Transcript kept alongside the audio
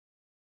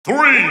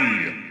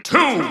3, 2,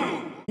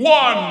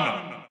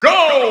 1,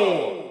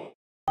 go!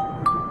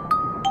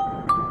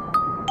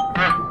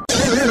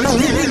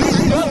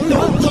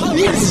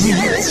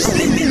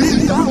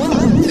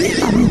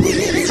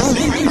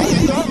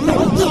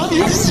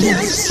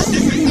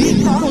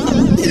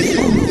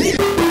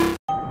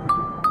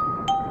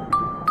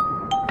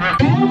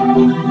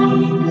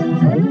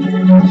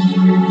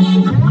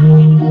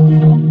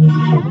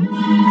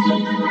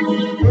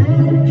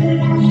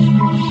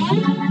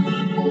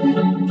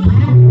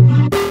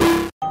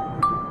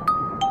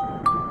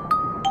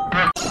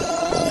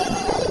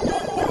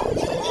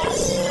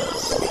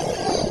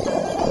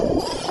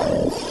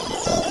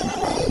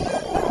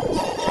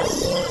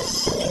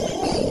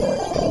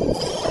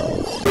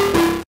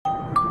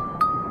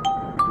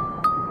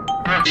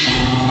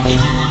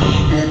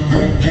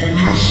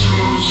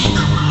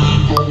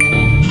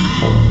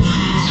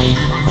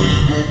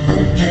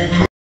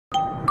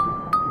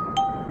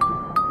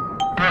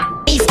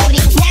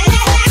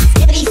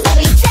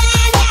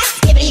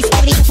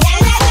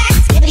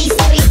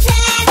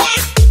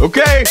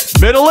 Okay,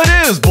 middle it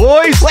is,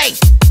 boys! Wait,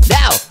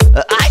 now,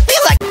 I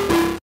feel like...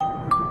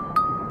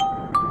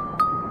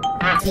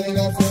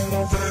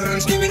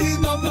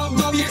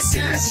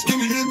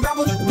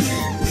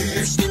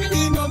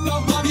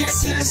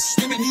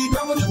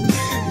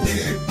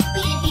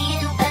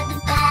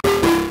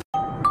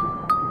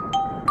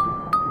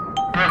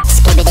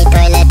 Skibidi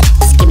toilet,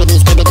 skibidi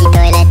skibidi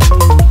toilet,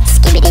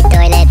 skibidi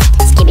toilet,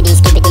 skibidi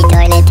skibidi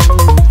toilet,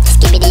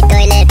 skibidi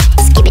toilet,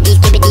 skibidi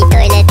skibidi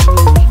toilet,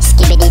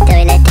 skibidi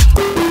toilet.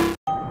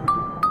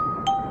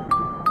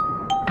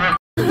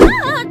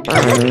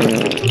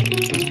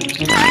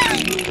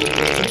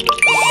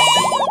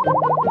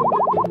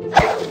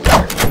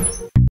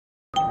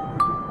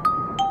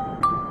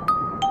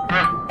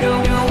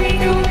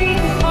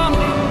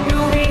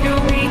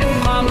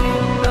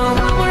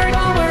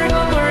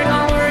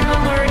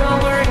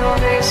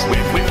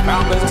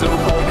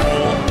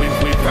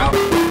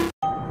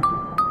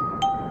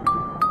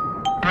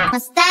 My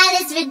style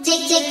is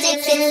ridiculous.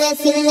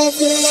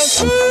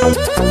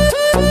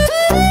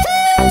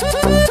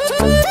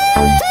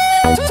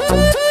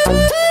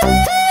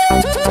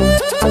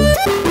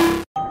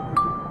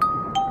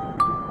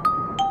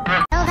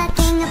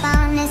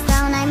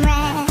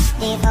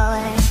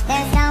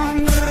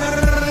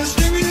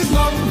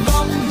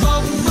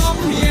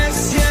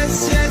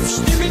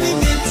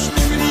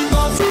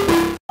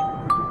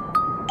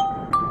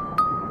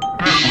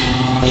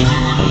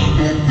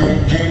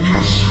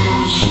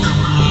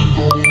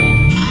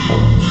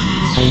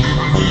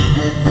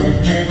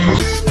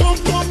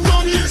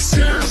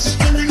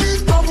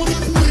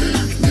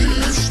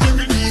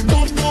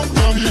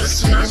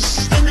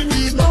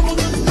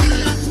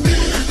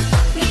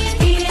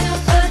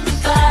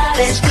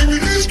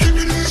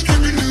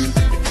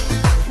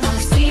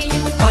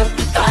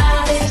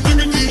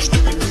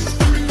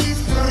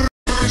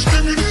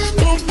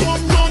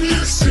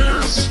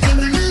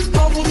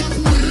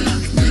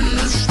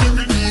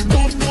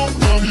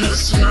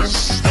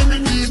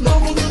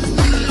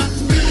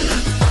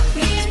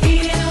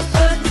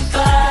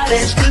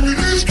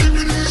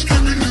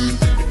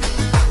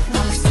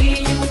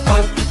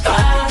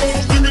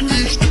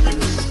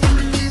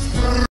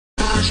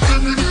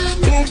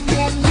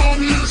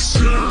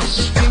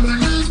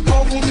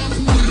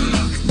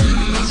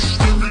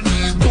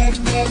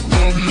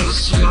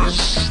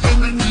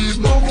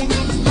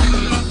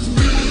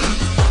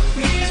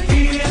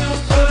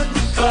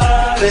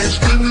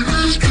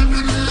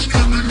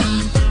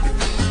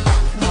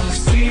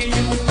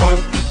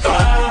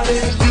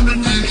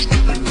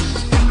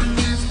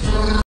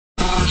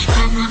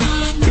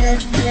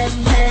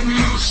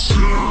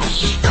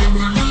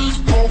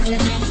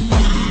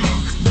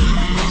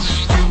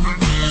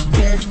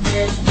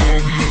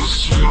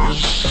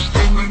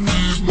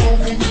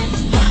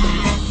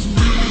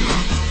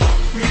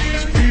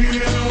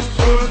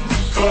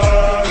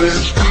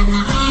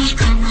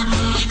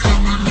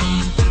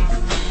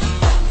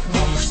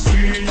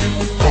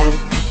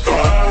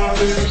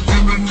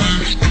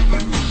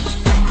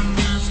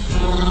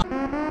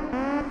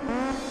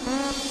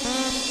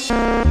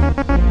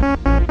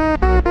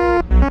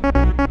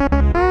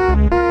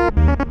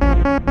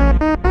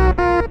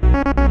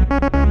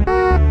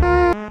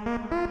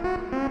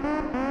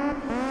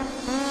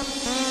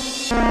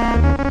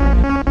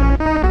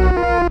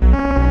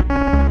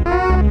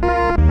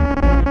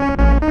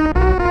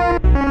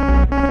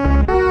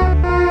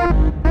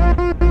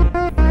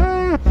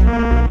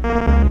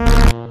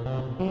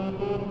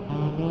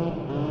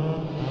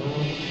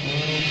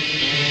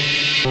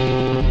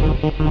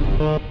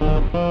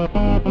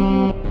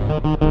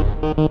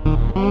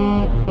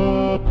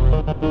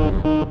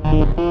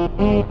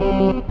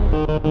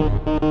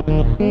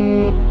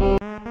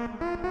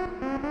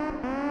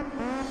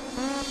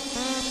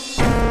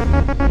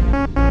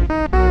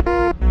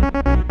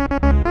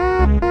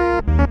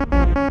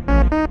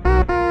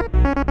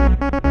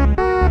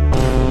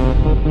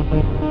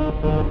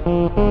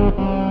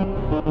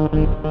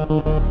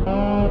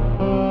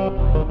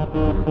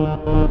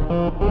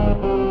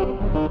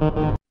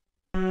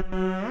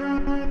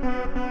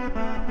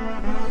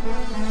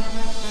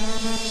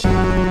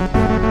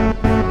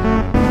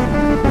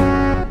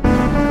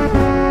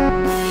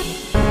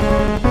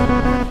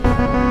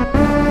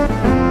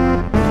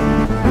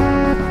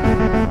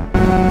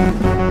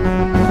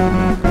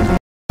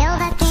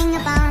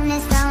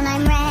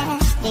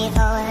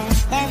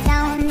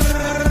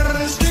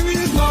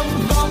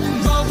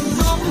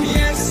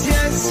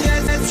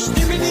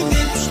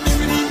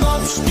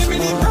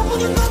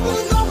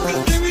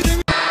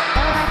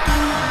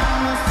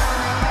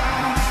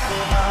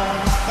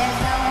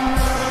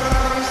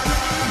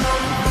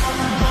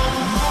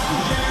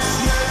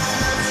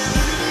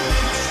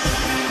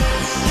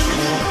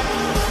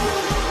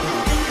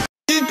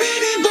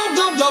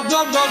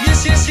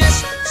 Yes, yes,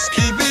 yes.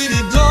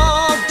 Skibidi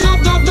dog,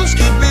 dog, dog, dog.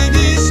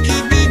 Skibidi,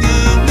 skibidi,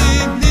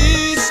 need,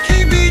 need.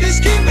 Skibidi,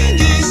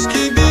 skibidi,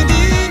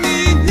 skibidi,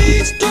 need,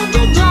 need. Dog,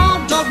 dog,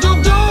 dog, dog,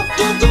 dog, dog,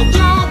 dog, dog,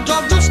 dog,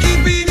 dog, dog.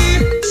 Skibidi,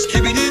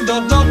 skibidi,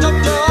 dog, dog, dog,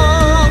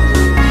 dog.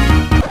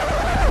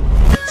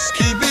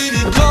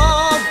 Skibidi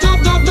dog, dog,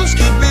 dog, dog.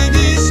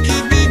 Skibidi,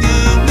 skibidi,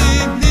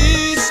 need,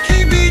 need.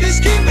 Skibidi,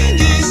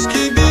 skibidi,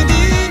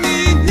 skibidi,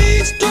 need,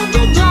 need. Dog,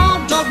 dog, dog,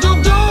 dog, dog,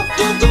 dog,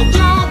 dog, dog,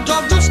 dog,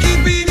 dog, dog.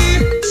 Skibidi,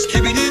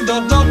 skibidi,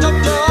 dog, dog,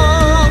 dog, dog. Yes,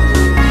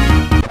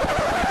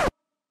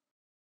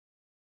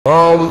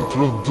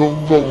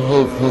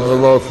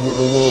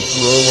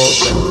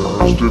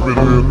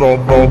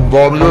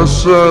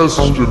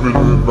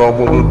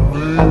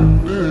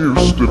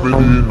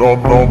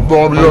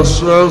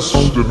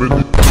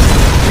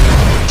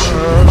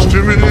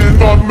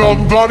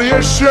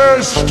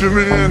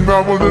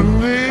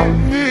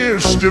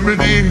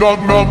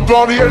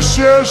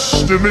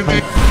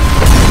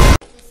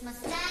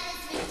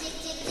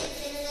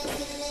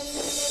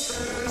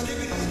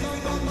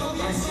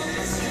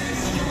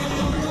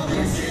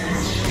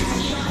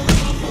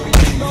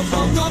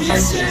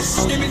 yes,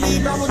 skibidi,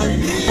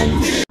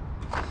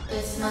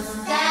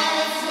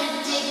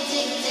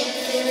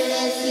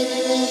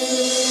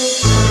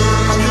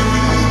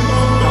 skibidi.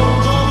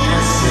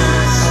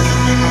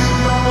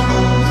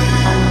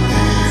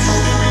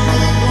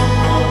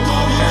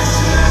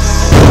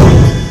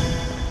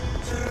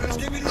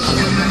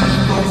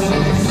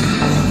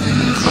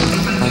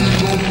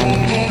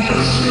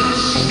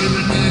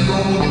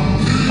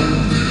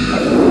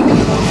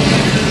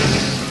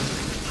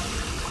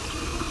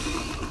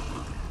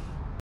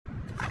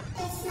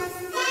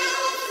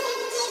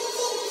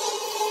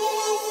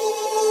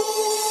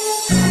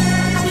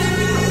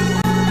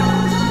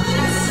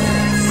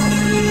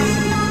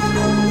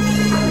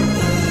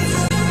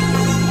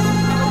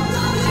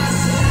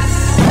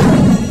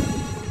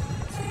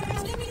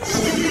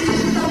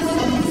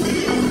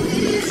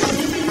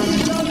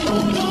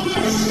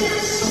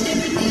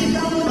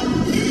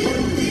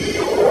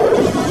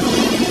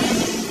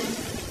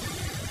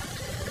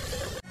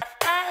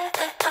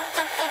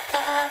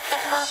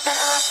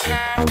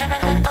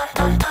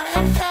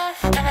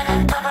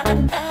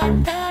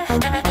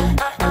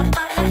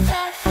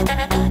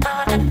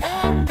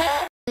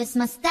 It's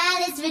my style, it's ridiculous. My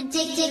style is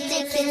ridiculous.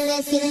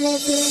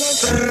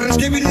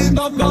 Skibidi,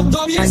 dog, dog,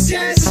 dog. Yes,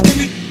 yes,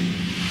 skibidi.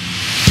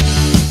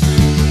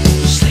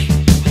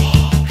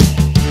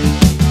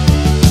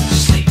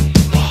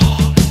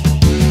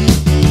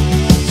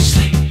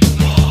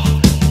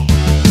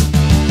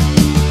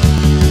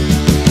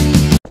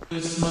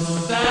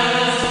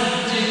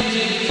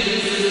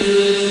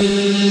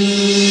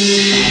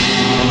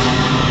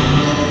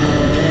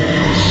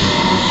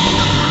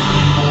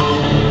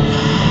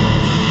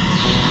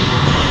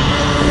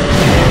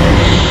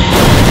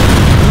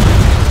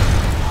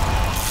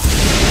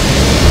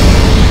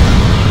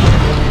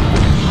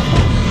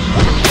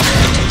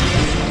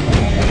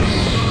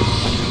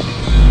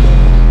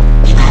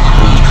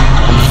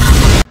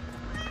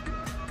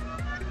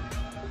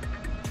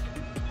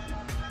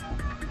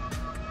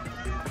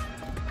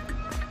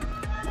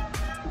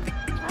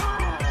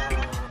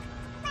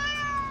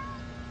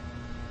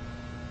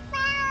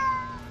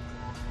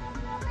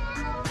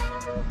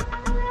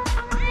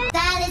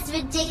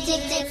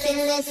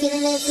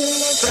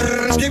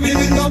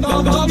 Skibidi, dog,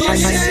 dog, dog.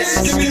 Yes, yes,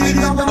 skibidi,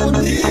 dog, dog,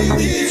 dog.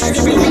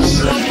 Skibidi,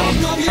 dog, dog,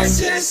 dog. Yes,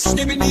 yes,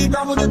 skibidi,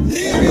 dog, dog, dog.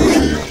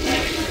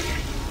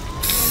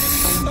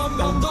 Dog,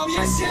 dog, dog.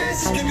 Yes, yes,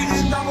 skibidi,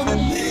 dog, dog, dog.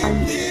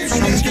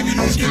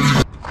 Skibidi,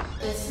 skibidi.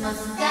 It's my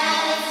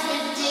style, it's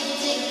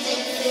ridiculous.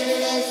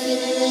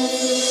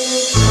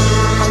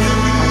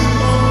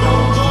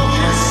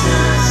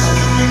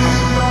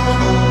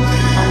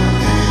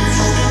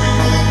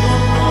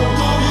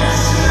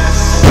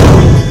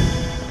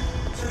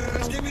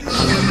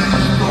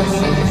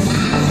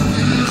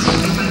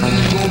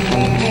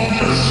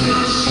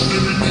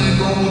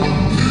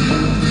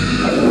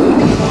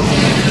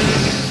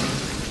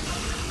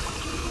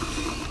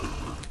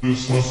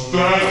 This my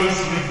style is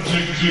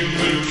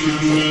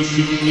ridiculous.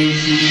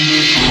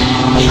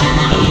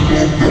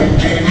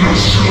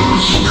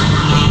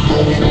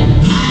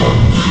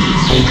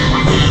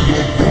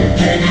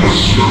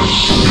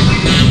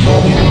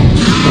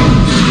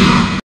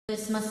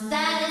 It's my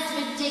style. is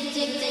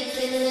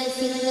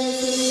ridiculous.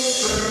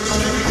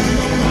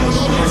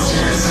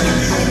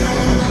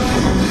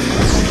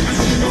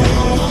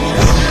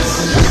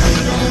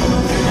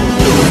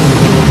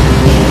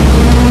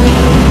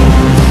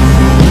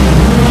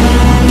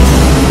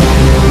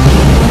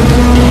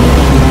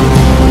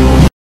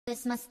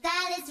 My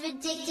style is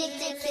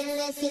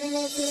ridiculous.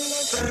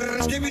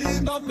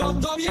 Skibidi dum dum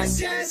dum,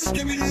 yes yes.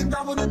 Skibidi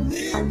dum dum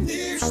dim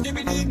dim.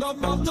 Skibidi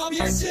dum dum dum,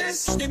 yes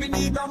yes.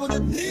 Skibidi dum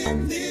dum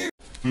dim dim.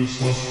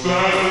 This my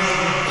style is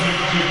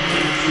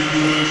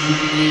ridiculous.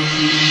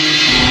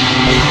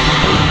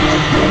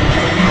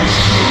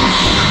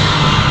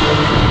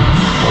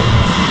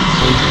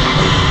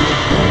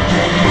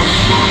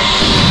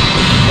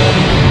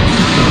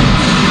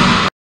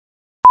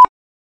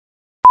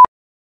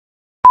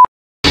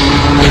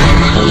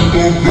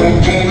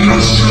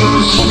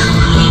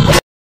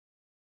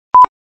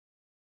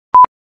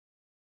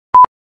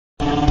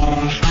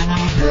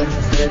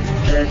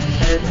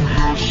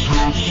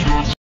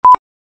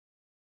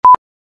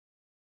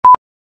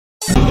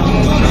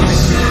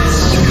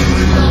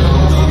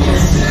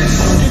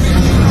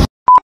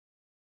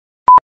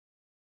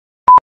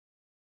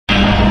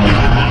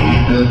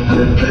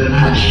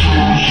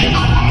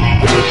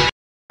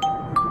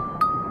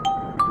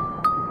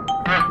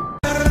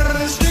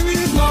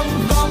 Skibidi dum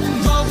dum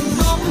dum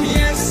dum,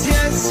 yes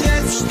yes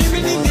yes.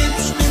 Skibidi dip,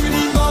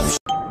 skibidi dum.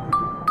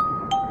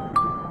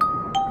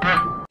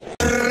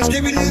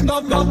 Skibidi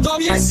dum dum dum,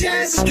 yes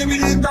yes.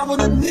 Skibidi dum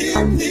dum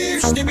dim dim.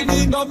 Skibidi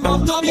dum dum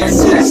dum,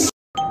 yes yes.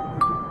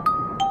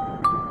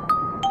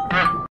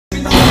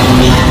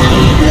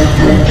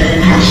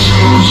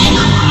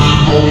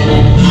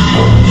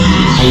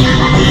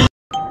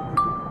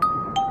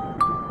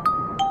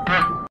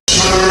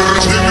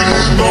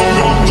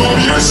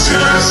 Yes,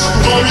 yes,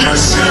 oh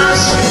yes,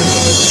 yes.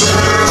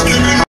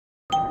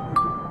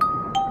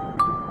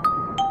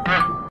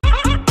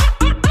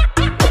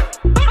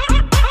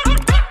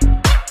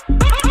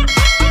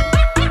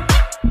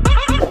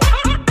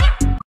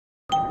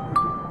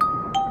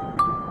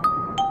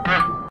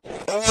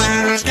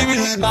 Give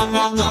me bum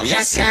bum bum,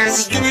 yes,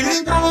 yes. Give me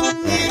bum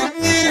bum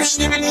yes,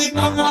 give me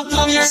bum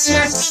bum yes,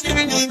 yes. Give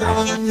me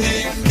bum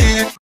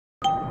bum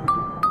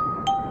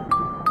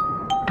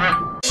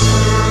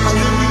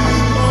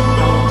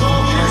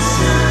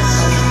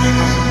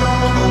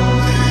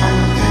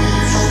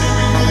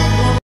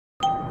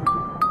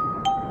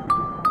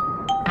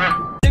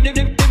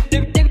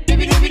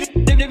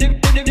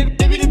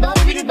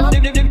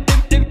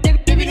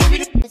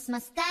My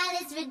style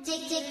is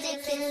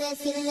ridiculous.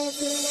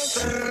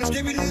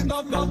 Skibidi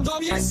dum dum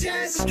dum, yes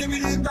yes.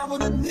 Skibidi dum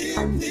dum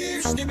dim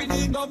dim.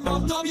 Skibidi dum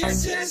dum dum,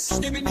 yes yes.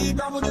 Skibidi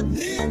dum dum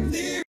dim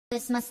dim.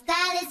 My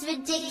style is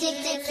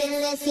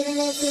ridiculous.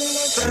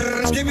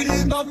 Skibidi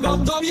dum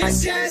dum dum,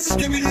 yes yes.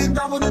 Skibidi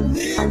dum dum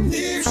dim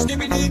dim.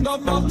 Skibidi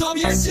dum dum dum,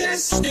 yes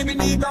yes.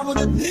 Skibidi dum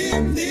dum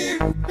dim dim.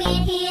 We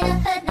ain't here to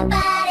hurt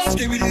nobody.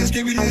 Skibidi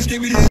skibidi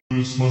skibidi.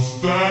 This my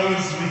style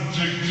is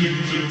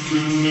ridiculous.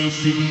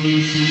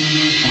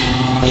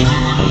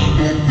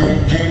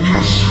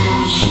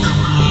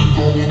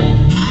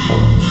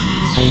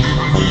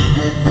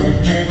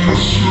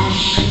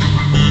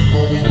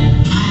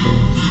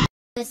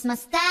 My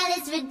style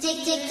is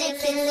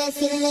ridiculous.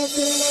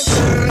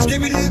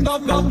 Skibidi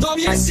dum dum dum,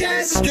 yes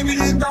yes.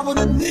 Skibidi dum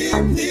dum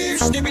dim dim.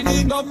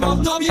 Skibidi dum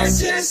dum dum,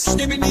 yes yes.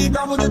 Skibidi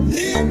dum dum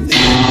dim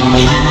dim.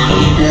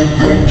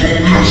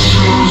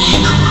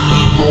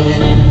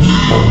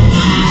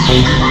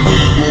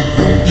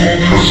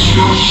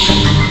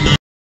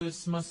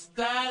 My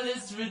style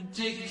is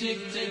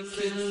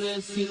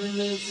ridiculous.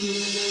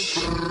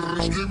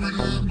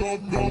 Skibidi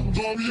dum dum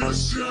dum,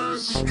 yes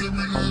yes.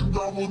 Skibidi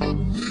dum dum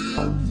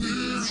dim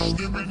dim.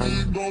 Skibidi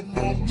dum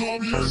dum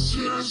dum, yes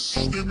yes.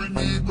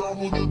 Skibidi dum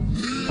dum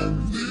dim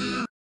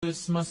dim.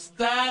 My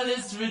style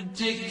is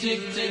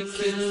ridiculous.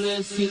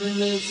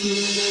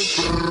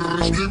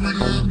 Skibidi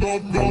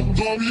dum dum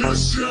dum,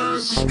 yes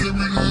yes.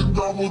 Skibidi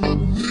dum dum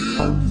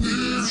dim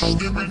dim.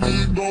 Skibidi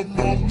dum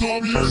dum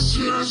dum, yes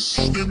yes.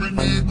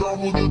 Skibidi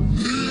dum dum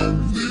dim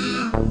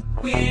dim.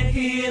 We ain't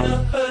here to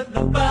hurt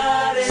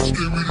nobody.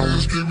 Skibidi.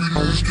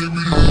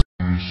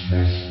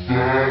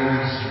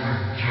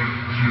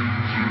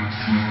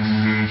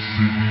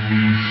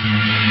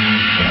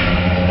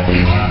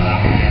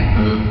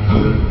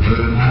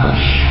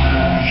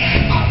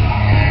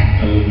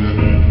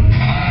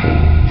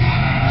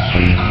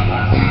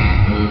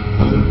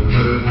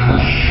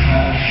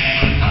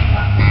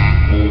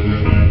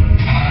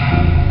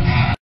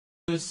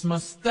 My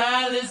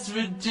style is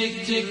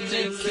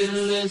ridiculous.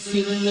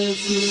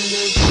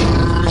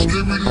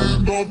 Skibidi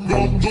dum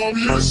dum dum,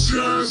 yes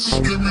yes.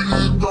 Skibidi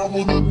dum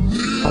dum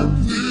dim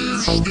dim.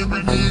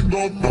 Skibidi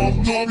dum dum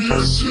dum,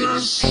 yes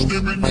yes.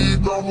 Skibidi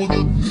dum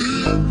dum dim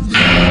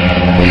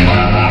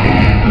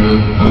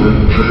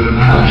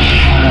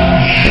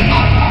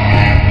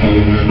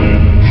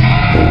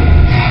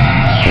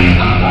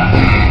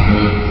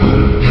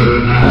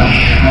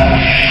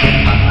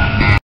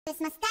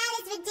My style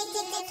is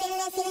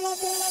ridiculous.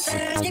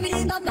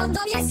 Skibidi dum dum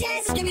dum, yes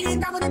yes. Skibidi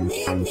dum dum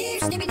dim dim.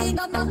 Skibidi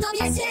dum dum dum,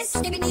 yes yes.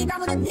 Skibidi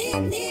dum dum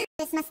dim dim.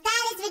 My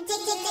style is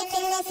ridiculous.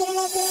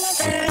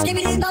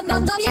 Skibidi dum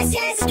dum dum, yes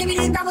yes.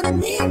 Skibidi dum dum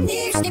dim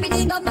dim.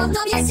 Skibidi dum dum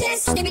dum, yes yes.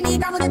 Skibidi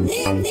dum dum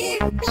dim dim.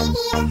 We're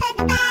here to hurt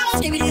the body.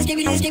 Skibidi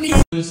skibidi skibidi.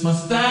 Cause my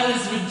style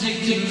is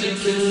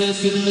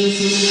ridiculous.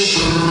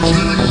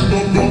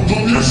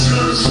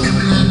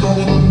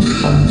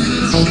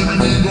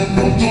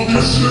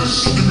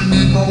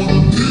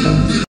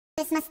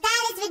 My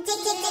style is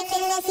ridiculous.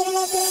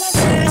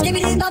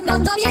 Skibidi dum dum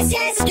dum, yes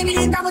yes.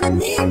 Skibidi dum dum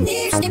dim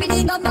dim. Skibidi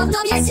dum dum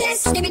dum, yes yes.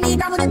 Skibidi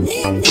dum dum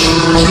dim dim.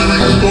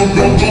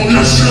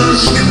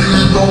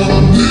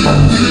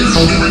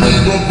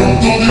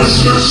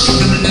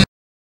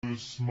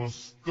 My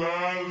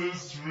style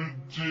is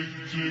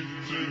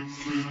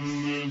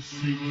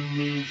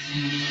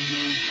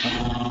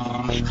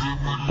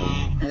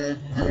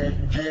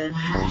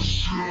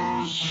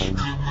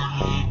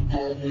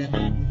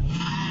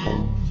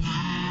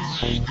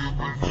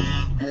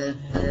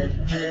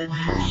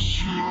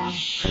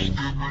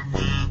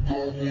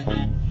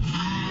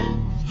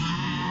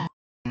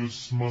My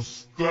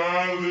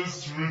style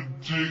is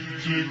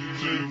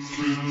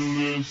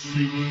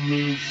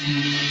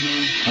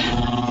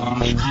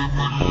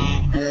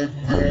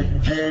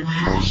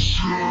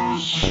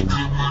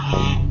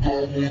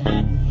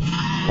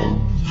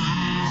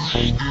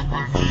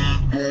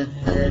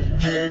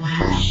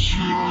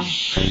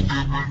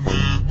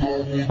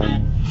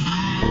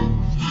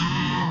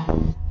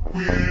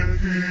we're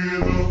here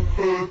to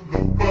hurt the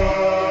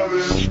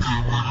body.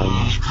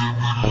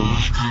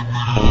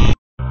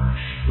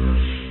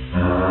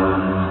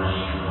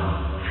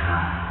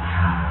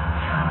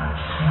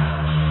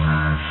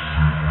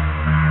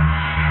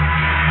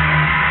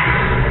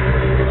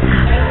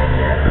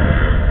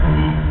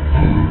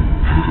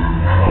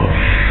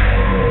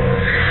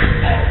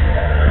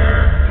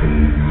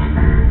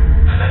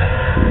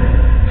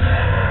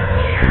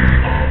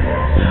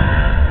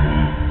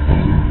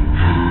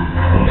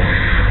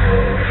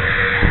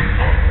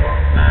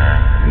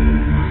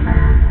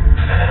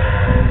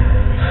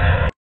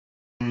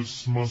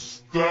 My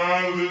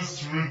style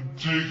is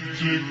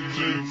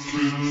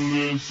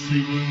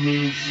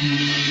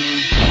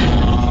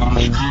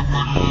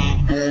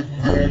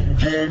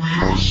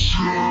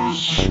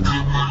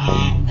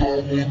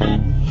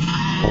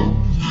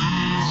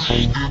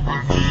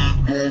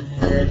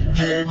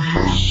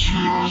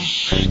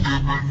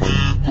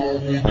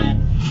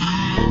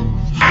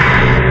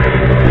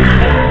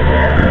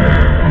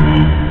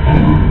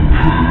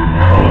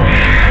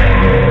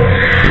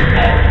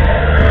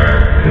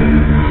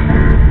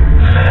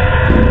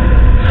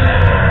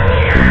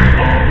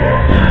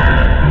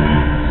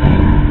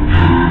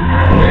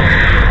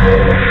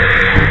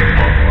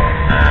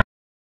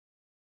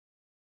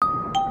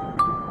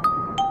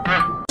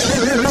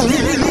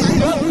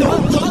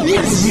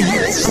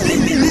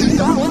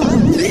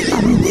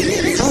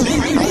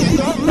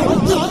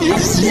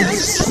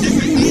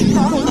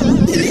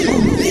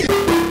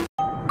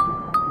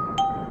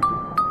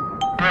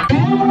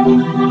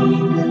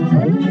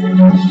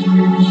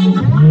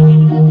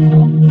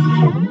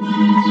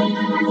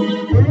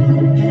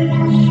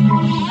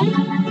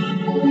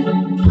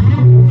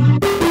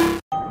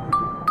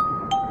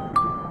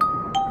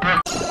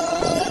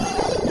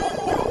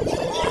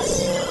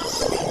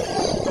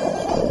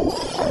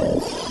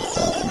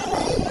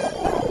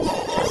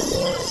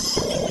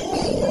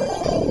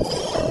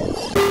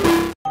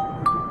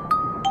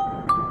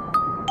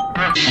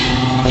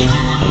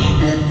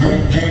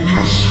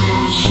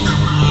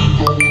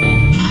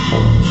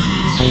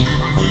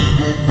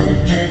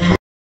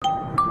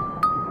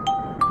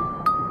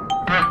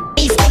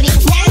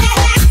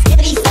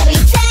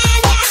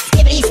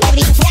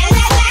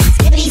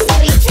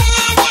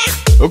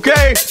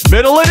Okay,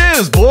 middle it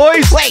is,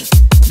 boys. Wait,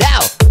 now,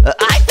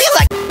 I feel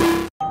like...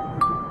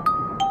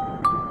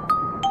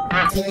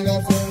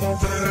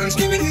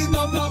 Skibidi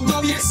dum dum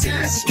dum, yes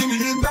yes.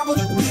 Skibidi dum dum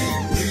dim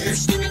dim.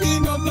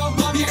 Skibidi dum dum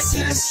dum, yes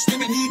yes.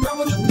 Skibidi dum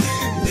dum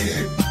dim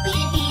dim.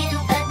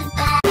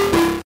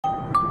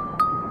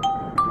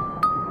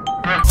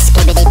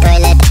 Skibidi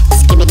toilet,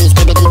 skibidi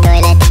skibidi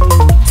toilet,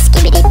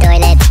 skibidi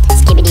toilet,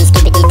 skibidi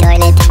skibidi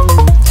toilet,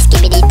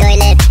 skibidi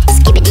toilet,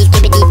 skibidi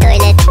skibidi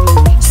toilet,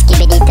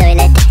 skibidi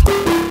toilet.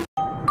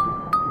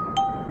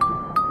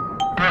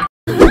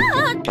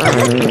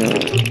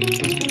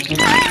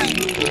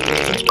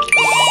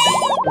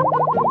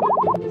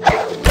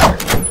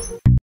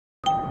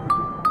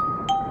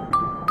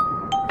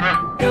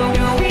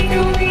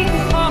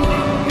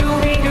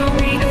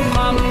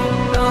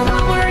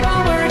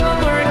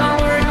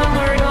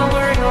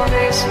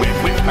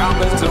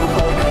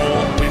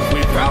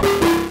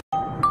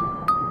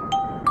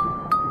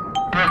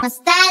 My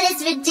style is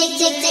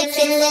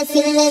ridiculous.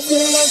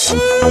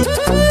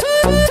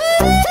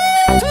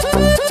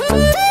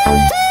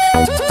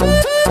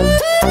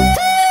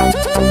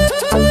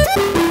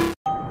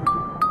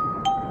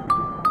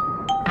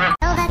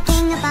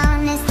 Overthink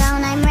upon this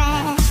throne, I'm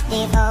ready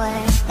for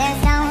their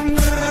stone.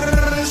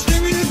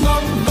 Skibidi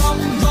dum dum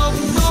dum.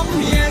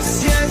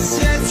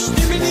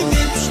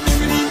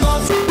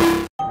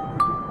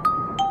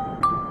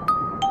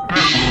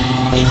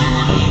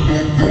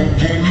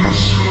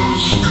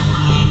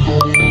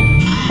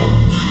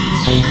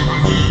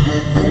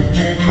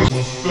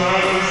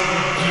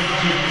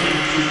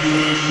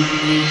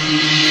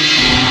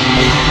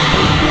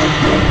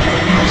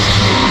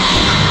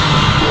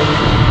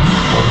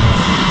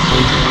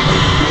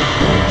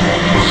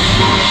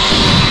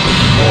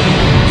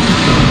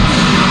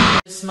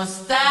 My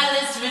style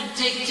is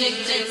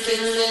ridiculous.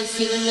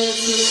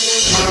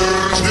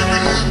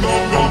 Skibidi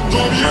dum dum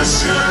dum, yes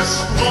yes,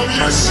 dum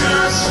yes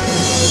yes.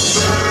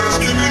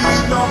 Skibidi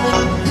dum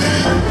dum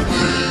dum,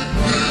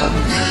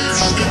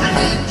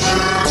 skibidi,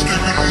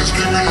 skibidi,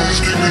 skibidi,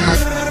 skibidi.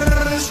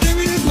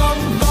 Skibidi dum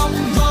dum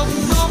dum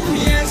dum,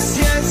 yes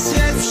yes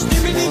yes.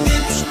 Skibidi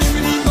dip,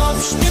 skibidi dum,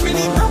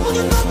 skibidi double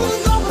double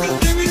double,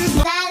 skibidi.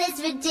 Style is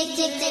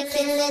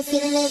ridiculous.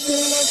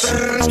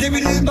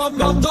 Skibidi dum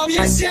dum dum,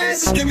 yes yes.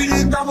 Skibidi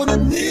double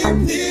dip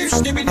dip,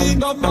 skibidi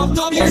dum dum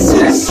dum, yes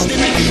yes.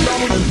 Skibidi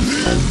double dip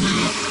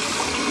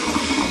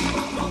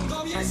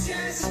dum, yes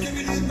yes.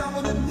 Skibidi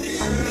double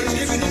dip,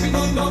 skibidi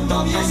dum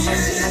dum, yes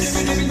yes.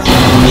 Skibidi dum.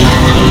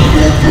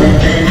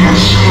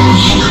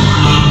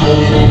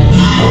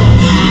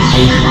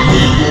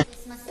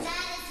 My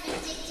style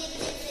is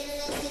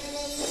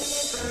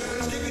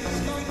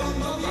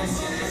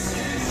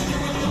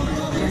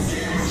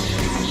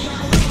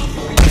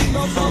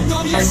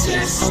Yes,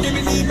 yes,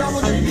 skibidi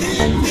double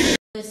dip.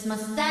 My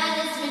style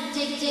is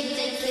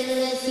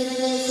ridiculous.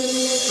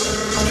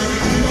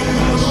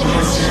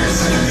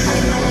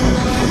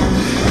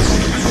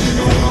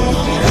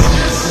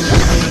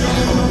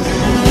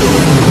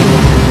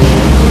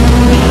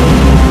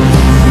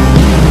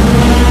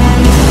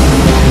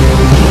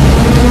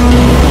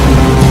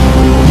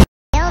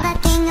 Build a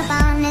king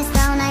upon his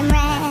throne, I'm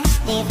ready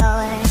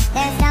for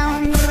their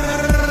stone.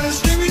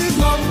 Skibidi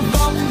dum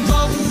dum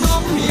dum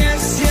dum,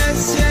 yes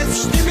yes yes.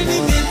 Skibidi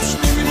dip,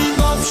 skibidi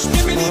dum,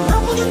 skibidi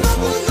double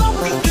double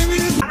double,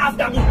 skibidi.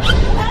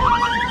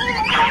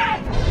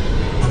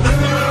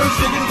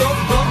 Skibidi dum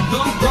dum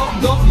dum dum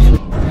dum.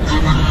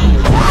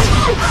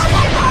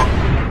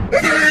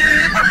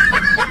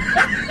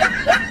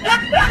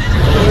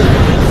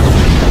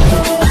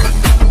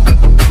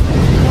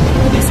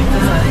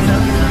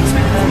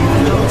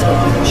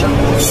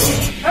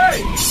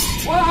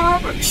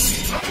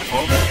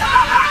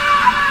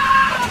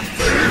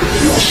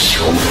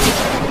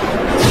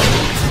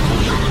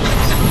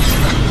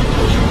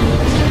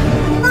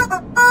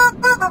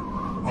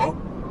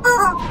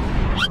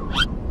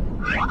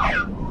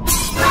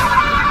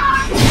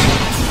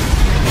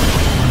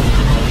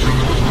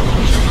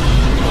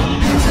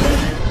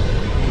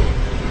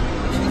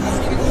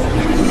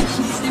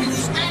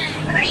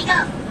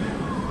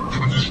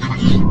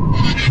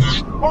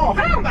 Oh,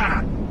 hell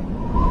nah!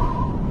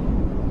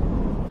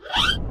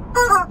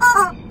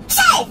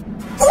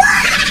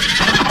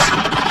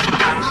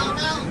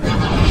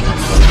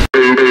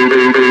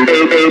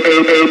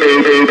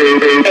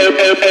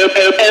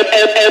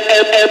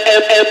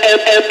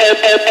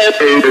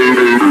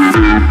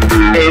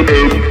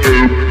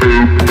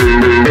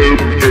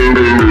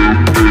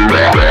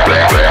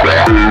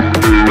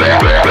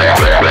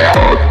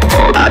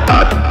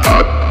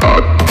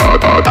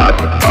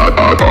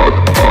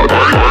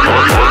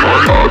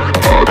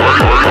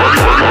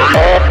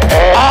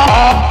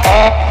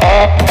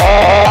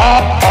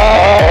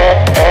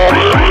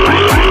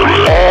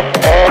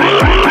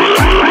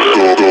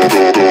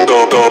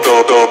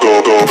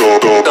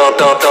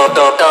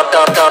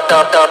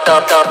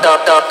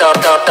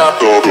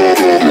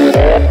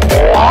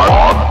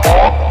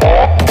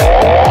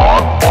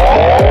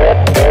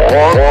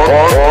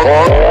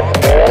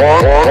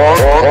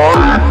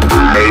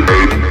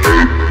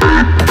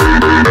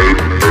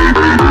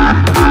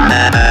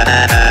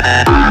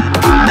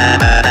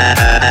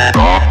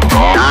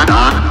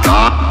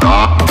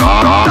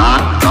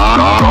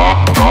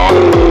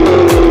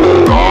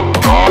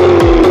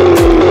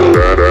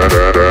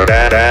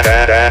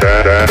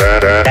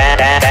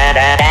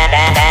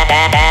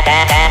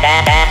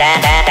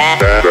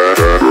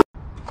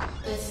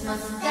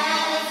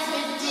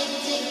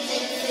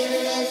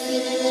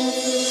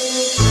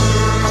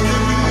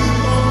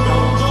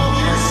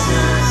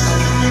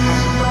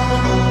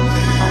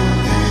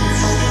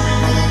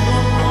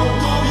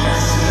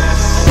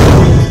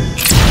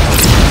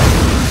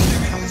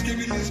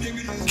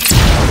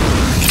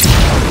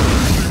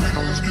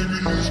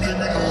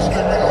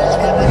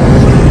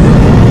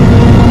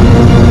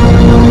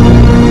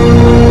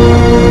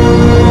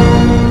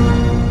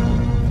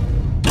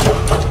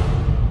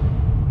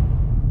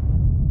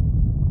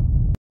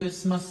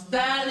 My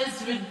style is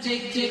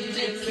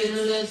ridiculous.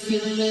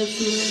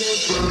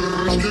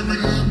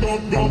 Skibidi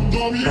dum dum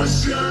dum,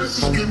 yes yes.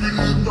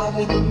 Skibidi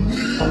double dip,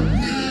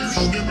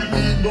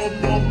 skibidi dum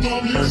dum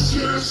dum, yes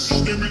yes.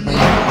 Skibidi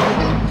double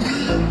dip.